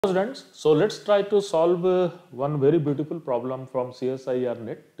Students, so let's try to solve one very beautiful problem from CSIR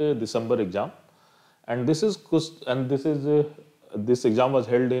NET December exam, and this exam was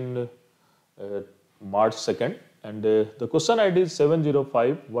held in March 2nd, and the question ID is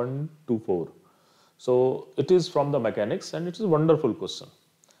 705124. So it is from the mechanics, and it is a wonderful question.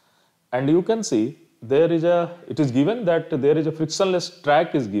 And you can see it is given that there is a frictionless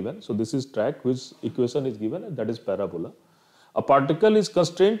track is given. So this is track, which equation is given, and that is parabola. A particle is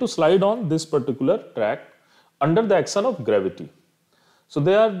constrained to slide on this particular track under the action of gravity. So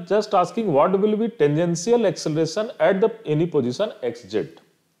they are just asking what will be tangential acceleration at any position xz.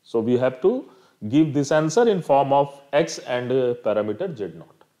 So we have to give this answer in form of x and parameter z0.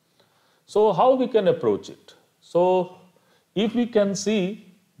 So how we can approach it? So if we can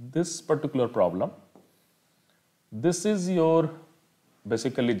see this particular problem, this is your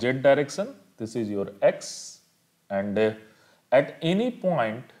basically z direction, this is your x, and at any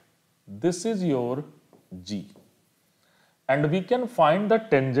point this is your g, and we can find the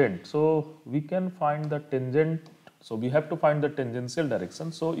tangent. So we can find the tangent, so we have to find the tangential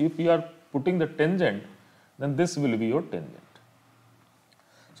direction. So if we are putting the tangent, then this will be your tangent.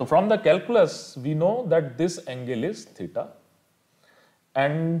 So from the calculus we know that this angle is theta,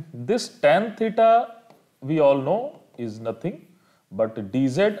 and this tan theta we all know is nothing but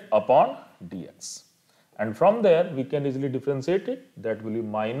dz upon dx. And from there we can easily differentiate it. That will be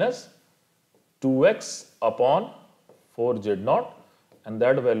minus 2x upon 4z0, and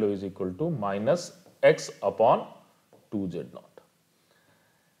that value is equal to minus x upon 2z0.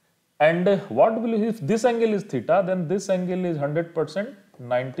 And what will be, if this angle is theta, then this angle is 100%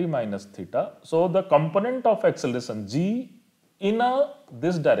 90 minus theta. So the component of acceleration g in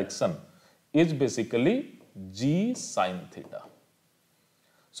this direction is basically g sine theta.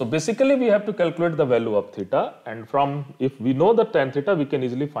 So basically we have to calculate the value of theta, and if we know the tan theta, we can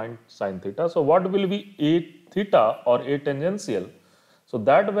easily find sine theta. So what will be a theta or a tangential? So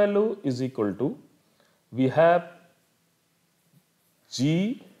that value is equal to, we have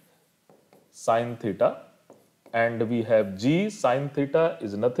g sine theta, and we have g sine theta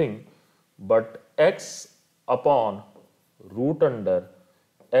is nothing but x upon root under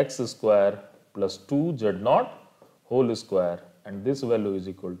x square plus 2z0 whole square, and this value is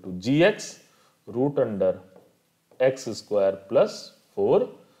equal to gx root under x square plus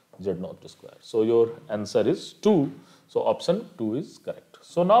 4z0 square. So your answer is 2. So option 2 is correct.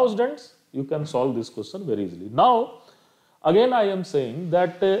 So now students, you can solve this question very easily. Now again I am saying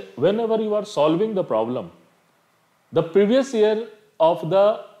that whenever you are solving the problem, the previous year of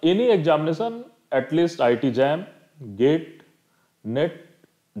any examination, at least IT JAM, GATE, NET,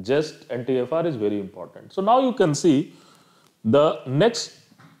 JEST and TFR is very important. So now you can see in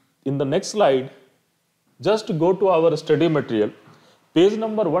the next slide, just go to our study material, page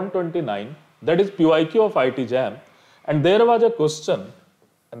number 129, that is PYQ of IT JAM, and there was a question,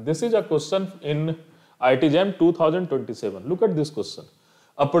 and this is a question in IT JAM 2027. Look at this question.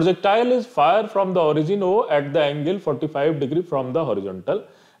 A projectile is fired from the origin O at the angle 45 degree from the horizontal.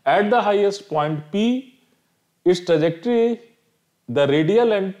 At the highest point P, its trajectory, the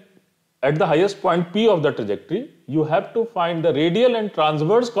radial, and at the highest point P of the trajectory, you have to find the radial and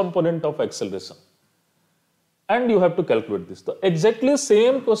transverse component of acceleration, and you have to calculate this. The exactly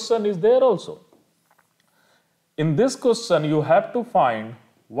same question is there also. In this question, you have to find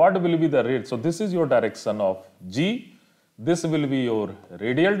what will be the rate. So this is your direction of g, this will be your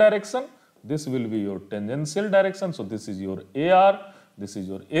radial direction, this will be your tangential direction. So this is your AR, this is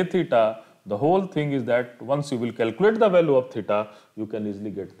your A theta. The whole thing is that once you will calculate the value of theta, you can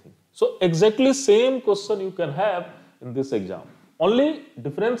easily get things. So exactly same question you can have in this exam. Only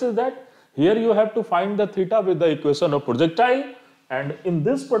difference is that here you have to find the theta with the equation of projectile, and in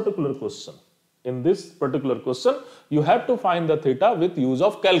this particular question, you have to find the theta with use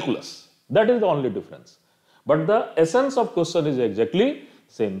of calculus. That is the only difference. But the essence of question is exactly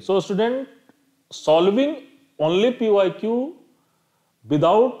same. So student, solving only PYQ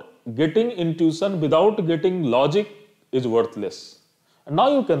without getting intuition, without getting logic is worthless. And now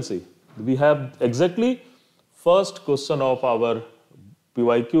you can see we have exactly first question of our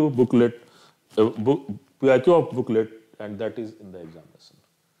PYQ booklet, PYQ of booklet, and that is in the examination.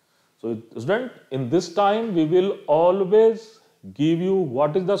 So student, in this time we will always give you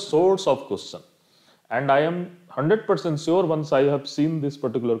what is the source of question, and I am 100% sure once I have seen this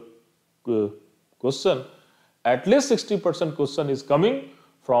particular question, at least 60% question is coming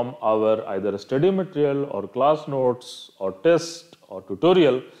from our either study material or class notes or test or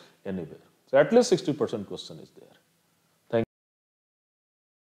tutorial, anywhere. So at least 60% question is there.